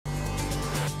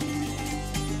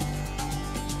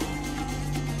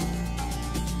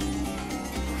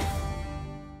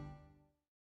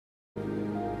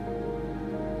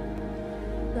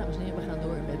dames en heren, we gaan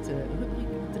door met rubriek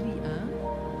 3a.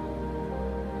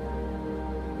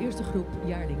 Eerste groep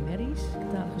jaarling merries,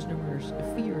 catalogusnummers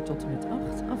 4 tot en met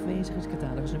 8. Afwezig is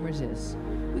catalogus nummer 6.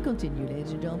 We continue,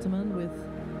 ladies and gentlemen, with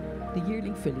the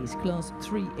yearling fillies, class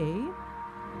 3A.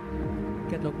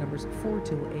 Catalog numbers 4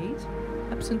 till 8.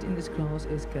 Absent in this class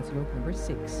is catalog number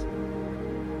 6.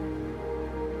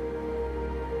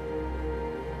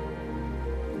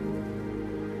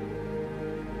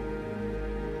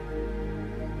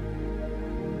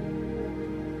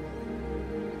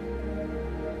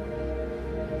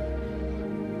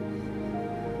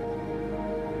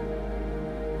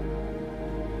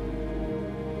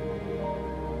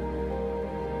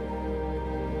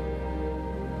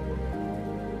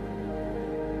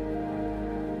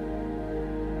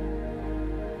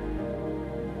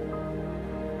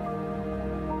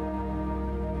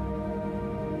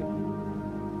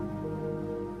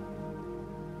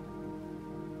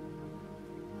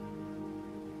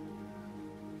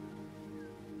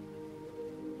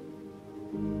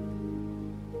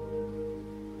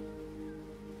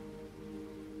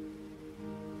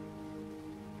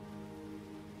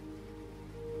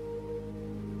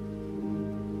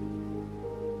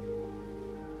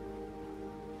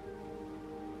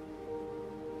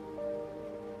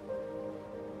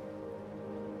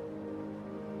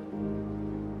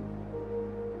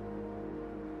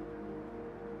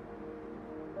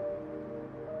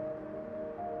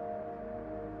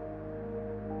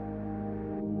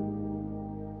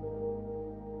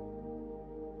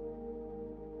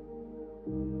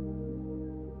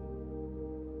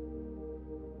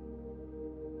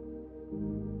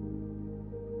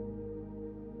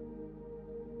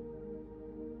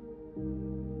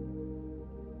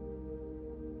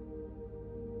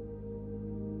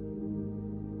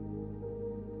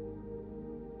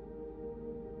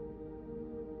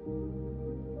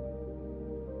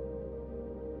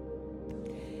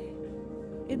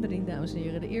 Inbreng, dames en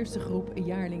heren, de eerste groep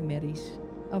jaarling merries.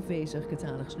 Afwezig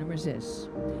catalogus nummer 6.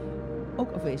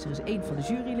 Ook afwezig is één van de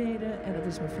juryleden en dat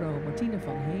is mevrouw Martine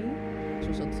van Hey.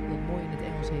 Zoals dat dan mooi in het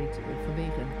Engels heet,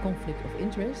 vanwege een conflict of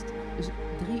interest. Dus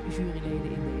 3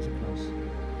 juryleden in deze klas.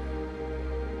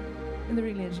 In the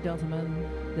ring, ladies and gentlemen,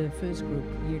 the first group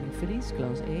yearling fillies,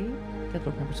 class A.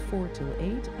 Catalog numbers 4 till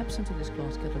 8. Absent in this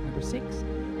class, catalog number 6.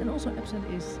 And also absent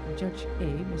is Judge A,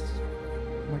 Miss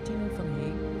Martine van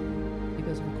Hey,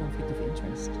 because of a conflict of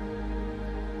interest.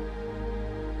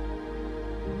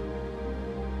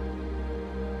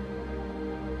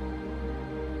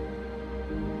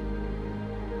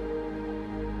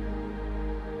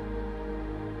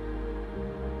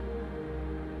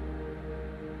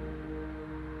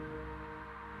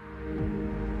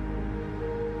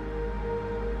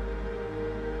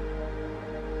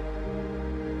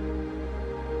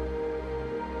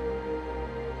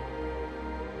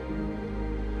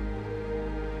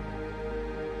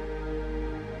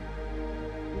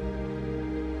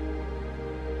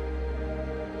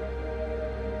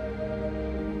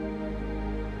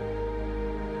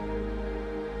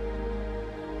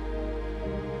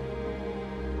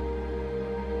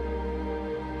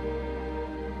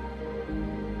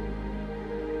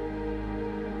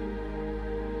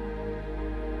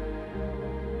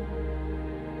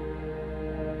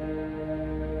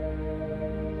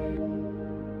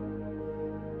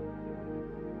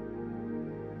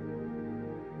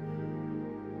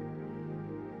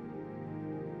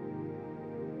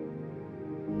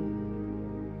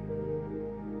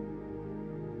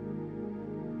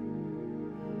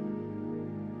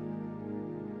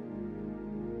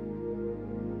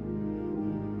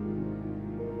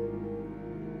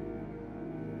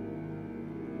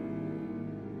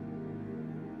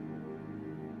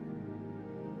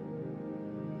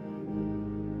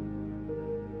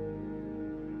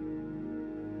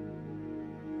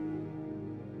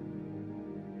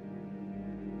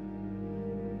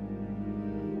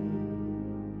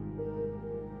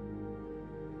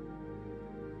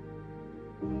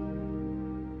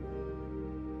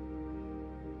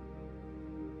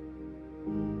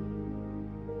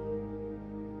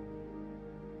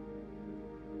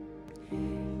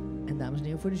 Dames en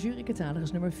heren, voor de jury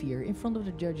catalogus nummer 4, in front of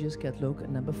the judges catalog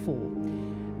number 4.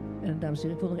 En dames en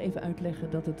heren, ik wil nog even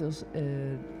uitleggen dat het dus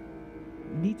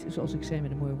niet, zoals ik zei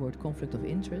met een mooi woord, conflict of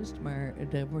interest, maar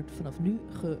er wordt vanaf nu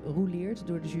gerouleerd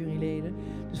door de juryleden.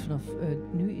 Dus vanaf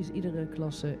nu is iedere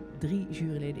klasse 3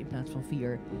 juryleden in plaats van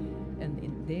 4. En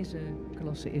in deze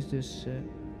klasse is dus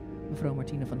mevrouw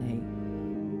Martine van Hey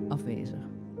afwezig.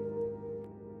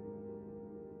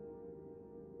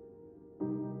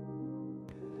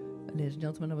 Ladies and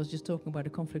gentlemen, I was just talking about a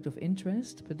conflict of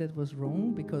interest, but that was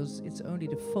wrong because it's only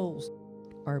the false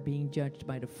are being judged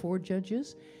by the 4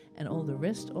 judges, and all the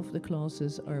rest of the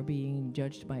classes are being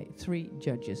judged by 3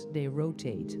 judges. They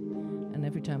rotate, and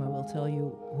every time I will tell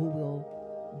you who will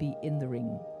be in the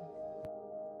ring.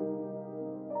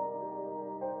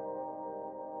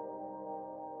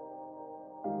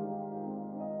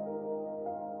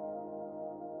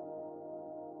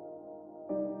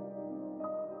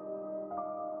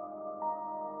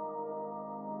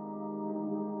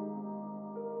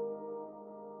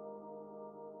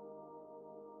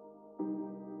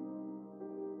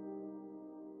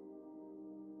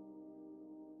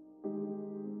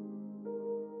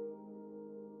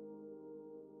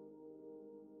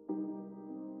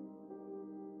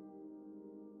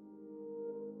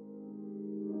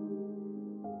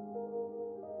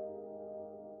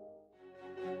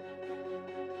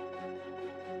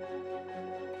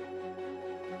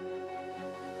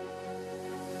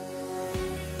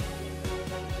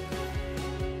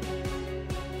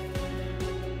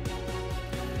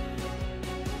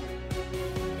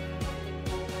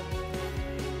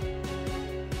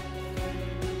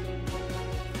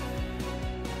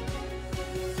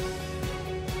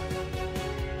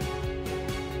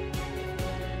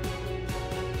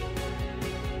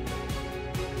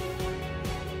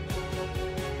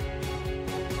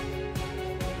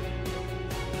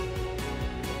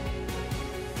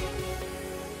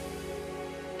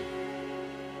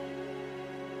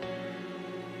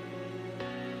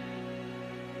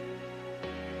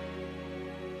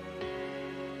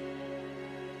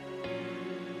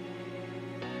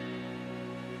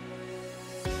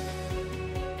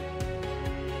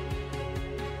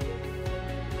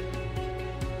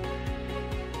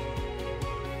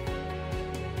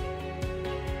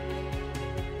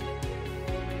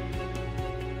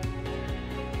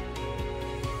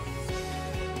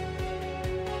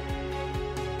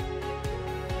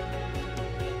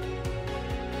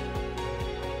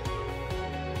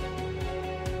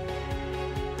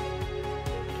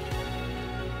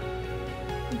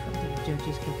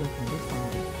 Judges get up number 5.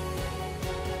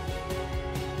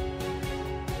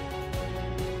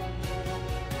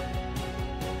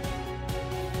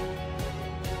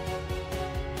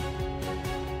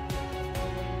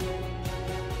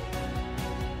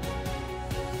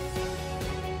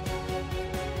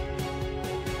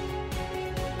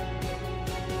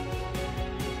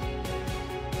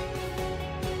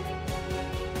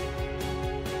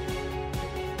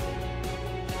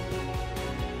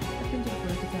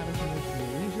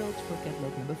 For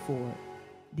catalog number 4,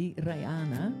 Di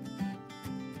Rayana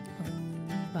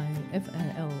by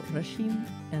F.L. Rashim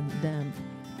and Dan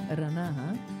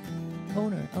Ranaha,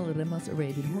 owner Al Remas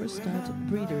Arabian Horse Stud,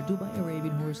 breeder Dubai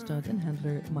Arabian Horse Stud, and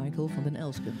handler Michael van den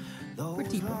Elsken. For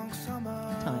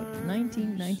type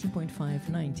 19, 19.5,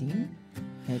 19,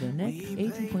 head and neck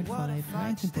 18.5,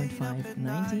 19.5,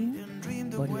 19,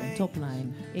 body and top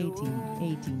line 18,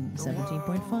 18,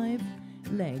 17.5,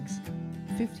 legs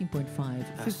 15.5,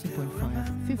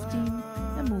 15.5, 15,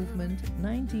 and movement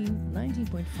 19,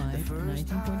 19.5,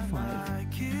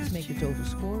 19.5. Let's make the total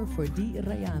score for Di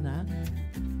Rayana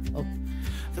of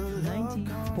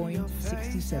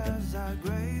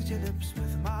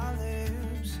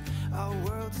 90.67. Our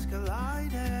worlds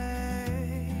collided.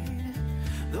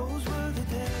 Those were the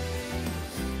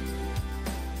days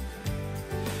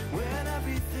when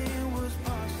everything was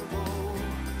possible.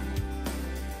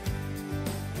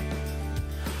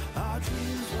 Our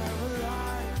dreams were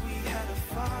alive, we had a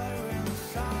fire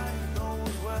inside.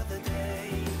 Those were the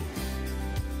days.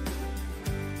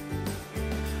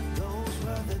 Those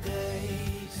were the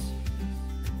days.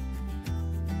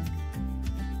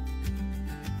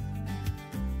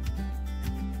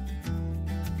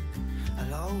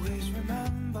 I'll always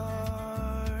remember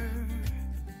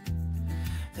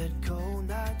that cold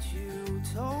night you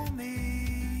told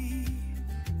me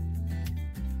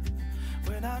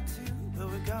we're not two, but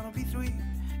we're gonna be 3.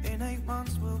 In 8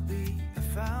 months we'll be a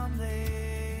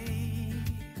family.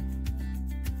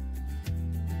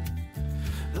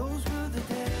 Those were the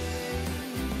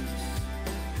days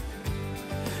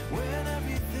when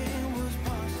everything was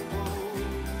possible.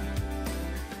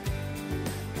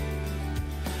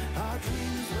 Our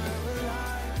dreams were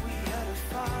alive, we had a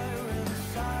fire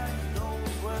inside.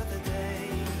 Those were the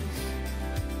days.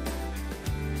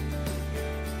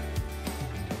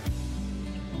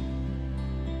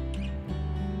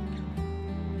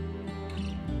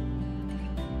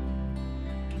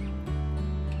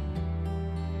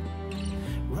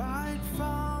 Right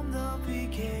from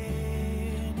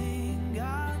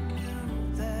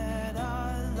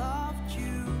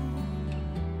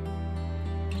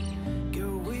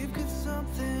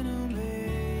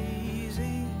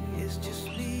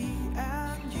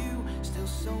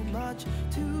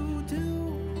much to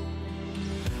do.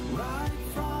 Right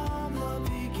from the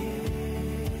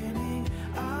beginning,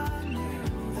 I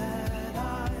knew that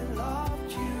I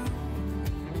loved you.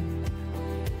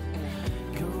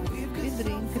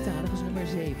 Kindering, catalogus nummer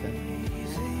 7.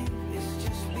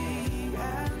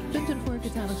 Punten voor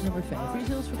catalogus nummer 5.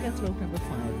 Results voor catalog nummer 5.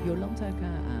 Jolanta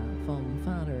K.A. van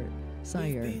vader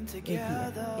Sire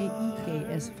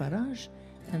EIKS Farage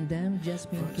en dame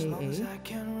Jasmine K.A.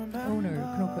 Owner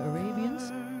Knokke Arabians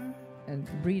en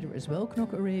breeder as well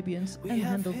Knokke Arabians en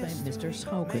handled by Mr.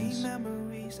 Schoukens.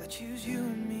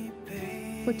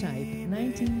 For type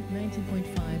 19,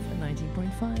 19.5 and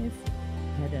 19.5.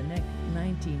 Head and neck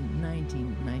 19,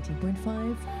 19,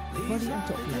 19.5. Body and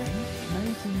top line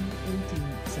 19, 18,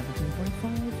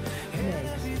 17.5.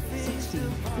 Legs 16,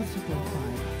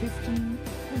 50.5, 15.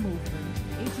 And movement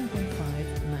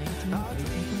 18.5, 19,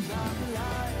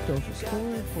 18.5. Total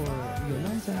score for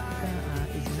Jolanta K.A.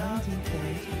 is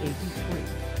 19.83.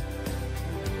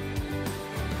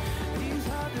 These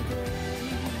are the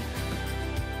days,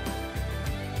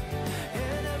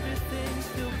 and everything's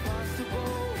still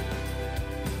possible.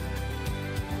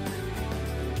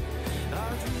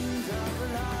 Our dreams are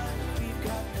alive, we've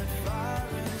got that fire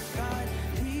inside.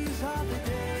 These are the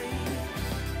days,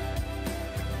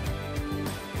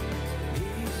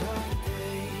 these are the days.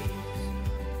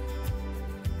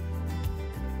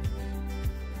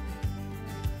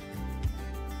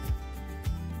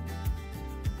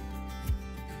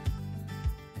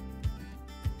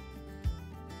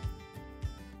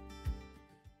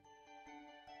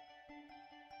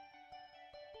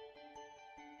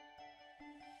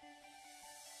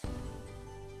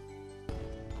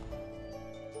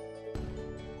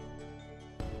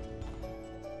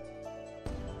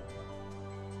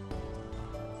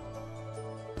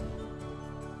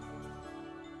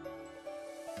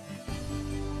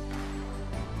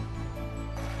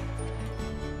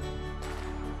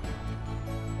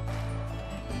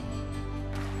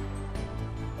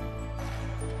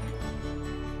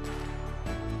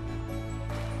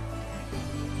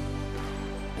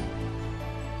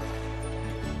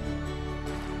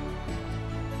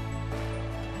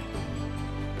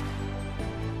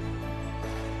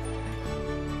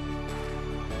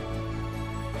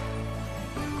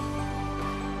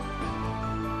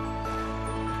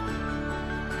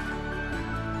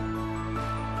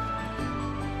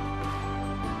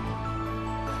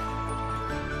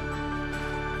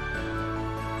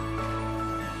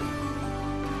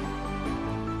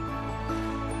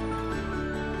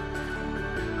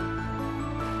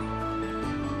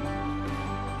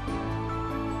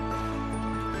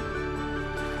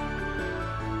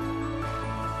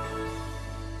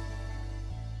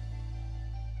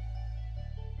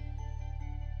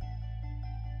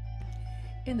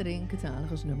 In de ring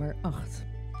catalogus nummer 8.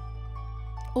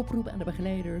 Oproep aan de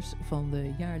begeleiders van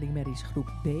de jaarling Merries groep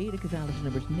B, de catalogus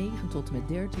nummers 9 tot en met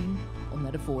 13, om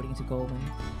naar de voring te komen.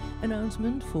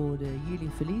 Announcement voor de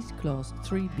yearling Felice class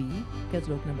 3B,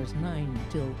 catalog numbers 9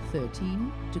 till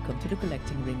 13, to come to the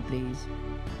collecting ring please.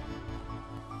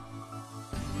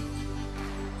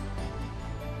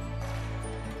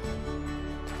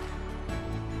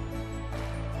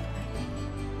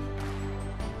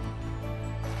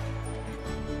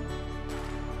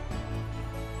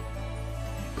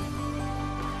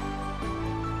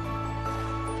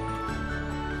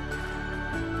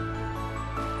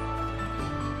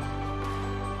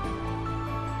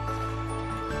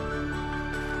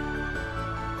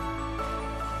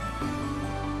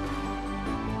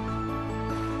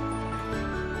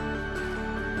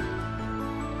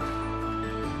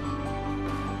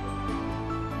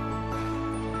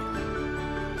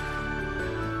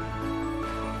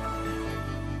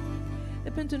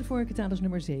 Punten voor catalogus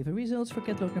nummer 7. Results voor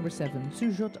catalog nummer 7.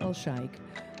 Sujot al-Shaikh.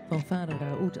 Van vader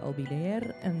Raoud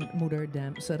al-Bidaer en moeder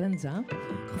Dame Sarenza.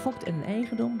 Gefokt in een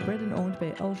eigendom. Bred and owned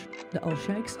bij de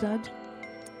al-Shaikh stud.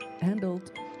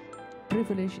 Handled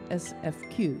privilege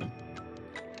SFQ.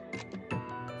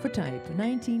 For type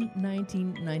 19,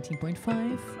 19, 19.5.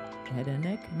 Head and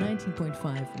neck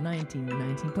 19.5, 19,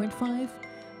 19.5.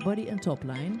 Body and top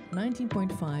line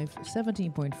 19.5,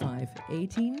 17.5,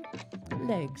 18.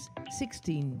 Legs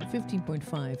 16,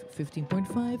 15.5,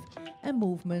 15.5. And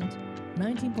movement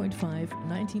 19.5,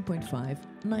 19.5,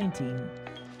 19.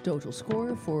 Total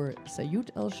score for Sayoud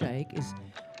al-Shaikh is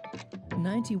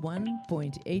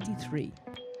 91.83.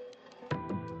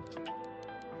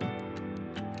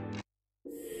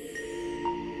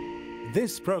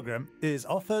 This program is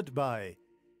offered by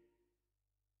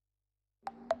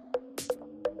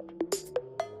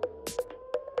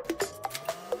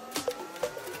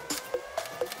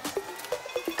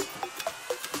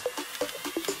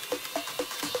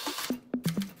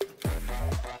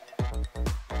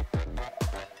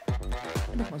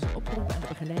nogmaals een oproep aan de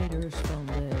begeleiders van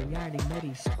de jaarling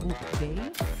Merries groep B,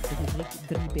 de rubriek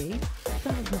 3B,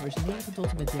 taalnummers 9 tot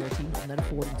en met 13 om naar de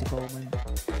voording te komen.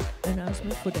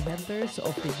 Announcement for the handlers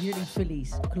of the yearling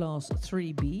fillies class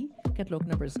 3B, catalog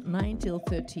numbers 9 till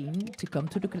 13, to come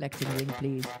to the collecting ring,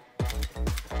 please.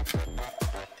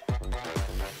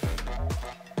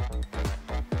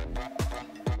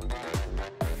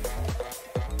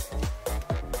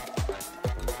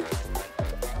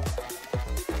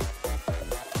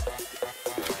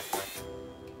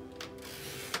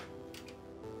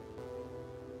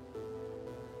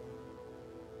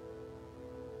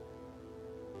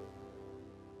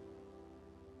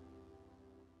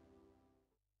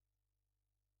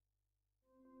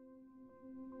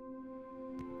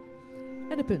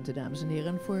 En de punten, dames en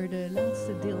heren, voor de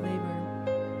laatste deelnemer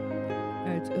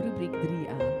uit rubriek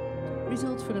 3A.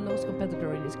 Results for the lowest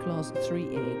competitor in this class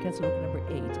 3A, catalog number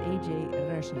 8, AJ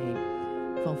Rajne.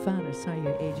 Van vader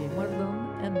Sayer AJ Mardan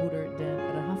en moeder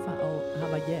de Rahafa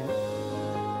al-Hawayer.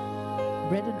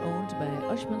 Bred and owned by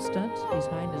Ashman Stud, His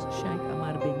Highness Sheikh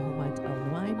Amar bin Humaid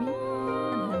al-Nuaimi,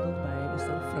 and handled by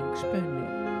Mr. Frank Speunle.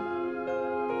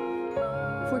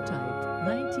 For type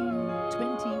 19,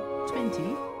 20,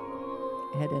 20.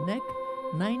 Head and neck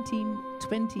 19,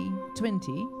 20,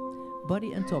 20,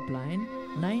 body and top line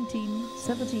 19,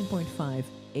 17.5,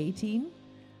 18,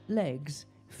 legs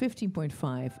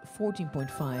 15.5,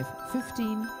 14.5,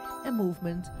 15, and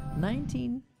movement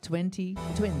 19, 20,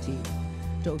 20.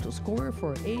 Total score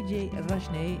for AJ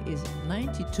Rajne is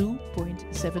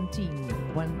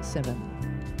 92.17, 17.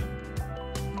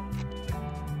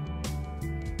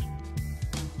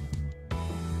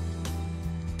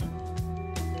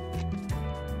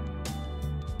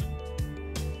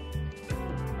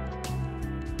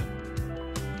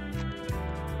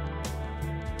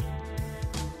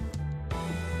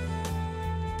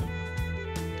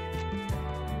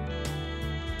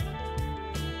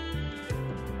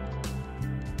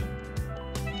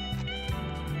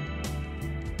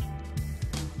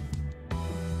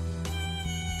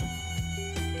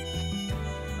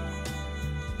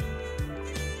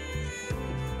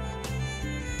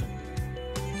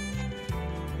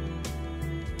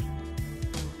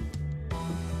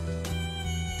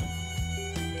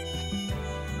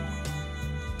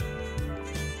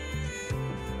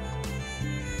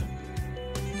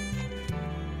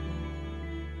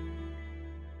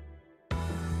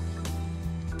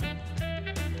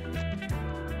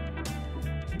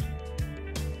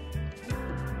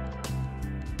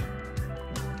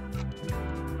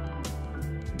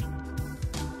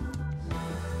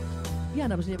 Ja,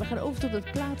 dames en heren, we gaan over tot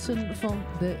het plaatsen van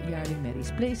de jaarling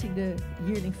Merries. Placing the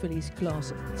yearling fillies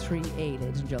class 3A,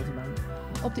 ladies and gentlemen.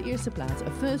 Op de eerste plaats,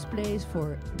 a first place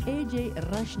for AJ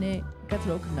Rajne,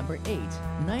 catalog number 8,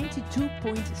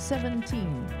 92.17.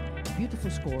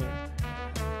 Beautiful score.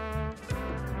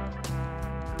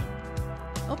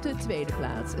 Op de tweede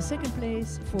plaats, a second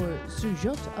place for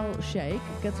Sujot al-Sheikh,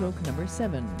 catalog number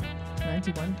 7,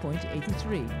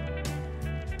 91.83.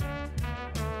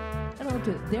 En op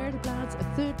de derde plaats,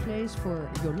 a third place for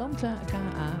Jolanta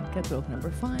K.A., catalog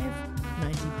number 5, 90.83.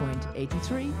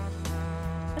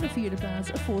 En de vierde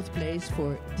plaats, a fourth place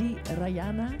for Di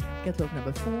Rayana, catalog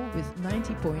number 4, with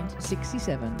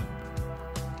 90.67.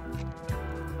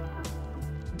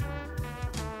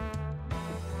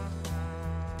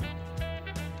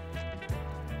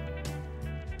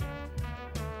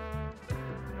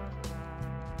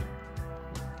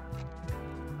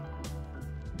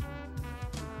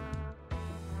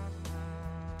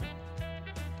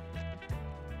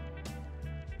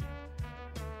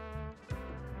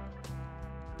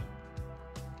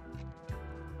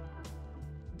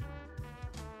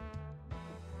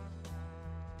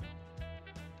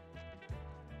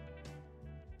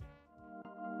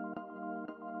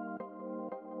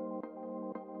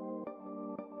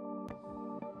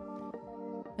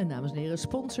 En dames en heren,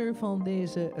 sponsor van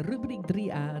deze rubriek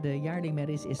 3A, de jaarling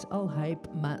Merries, is Al-Hype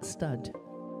Ma Stud.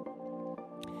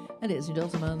 And ladies and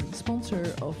gentlemen,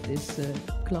 sponsor of this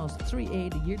class 3A,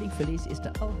 the yearling fillies, is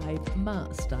the Al-Hype Ma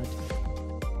Stud.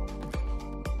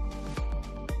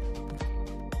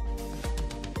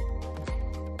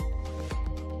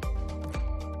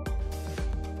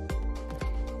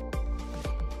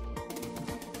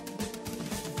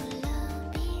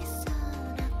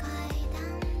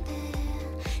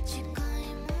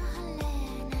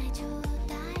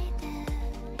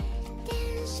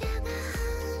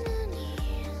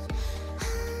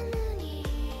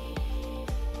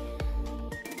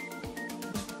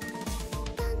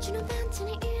 You know that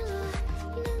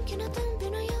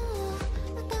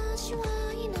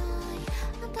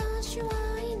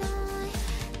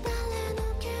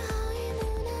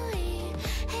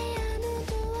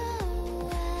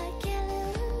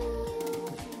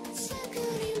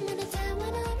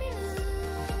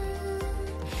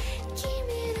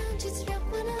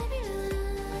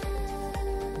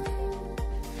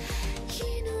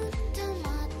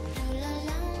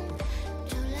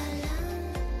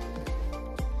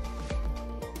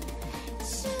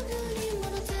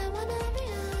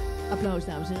Applaus,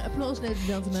 dames en heren. Applaus, ladies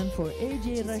and gentlemen, voor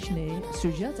AJ Rashne,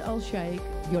 Sujat Al-Shaikh,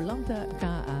 Jolanta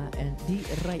K.A. en Di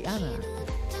Rayana.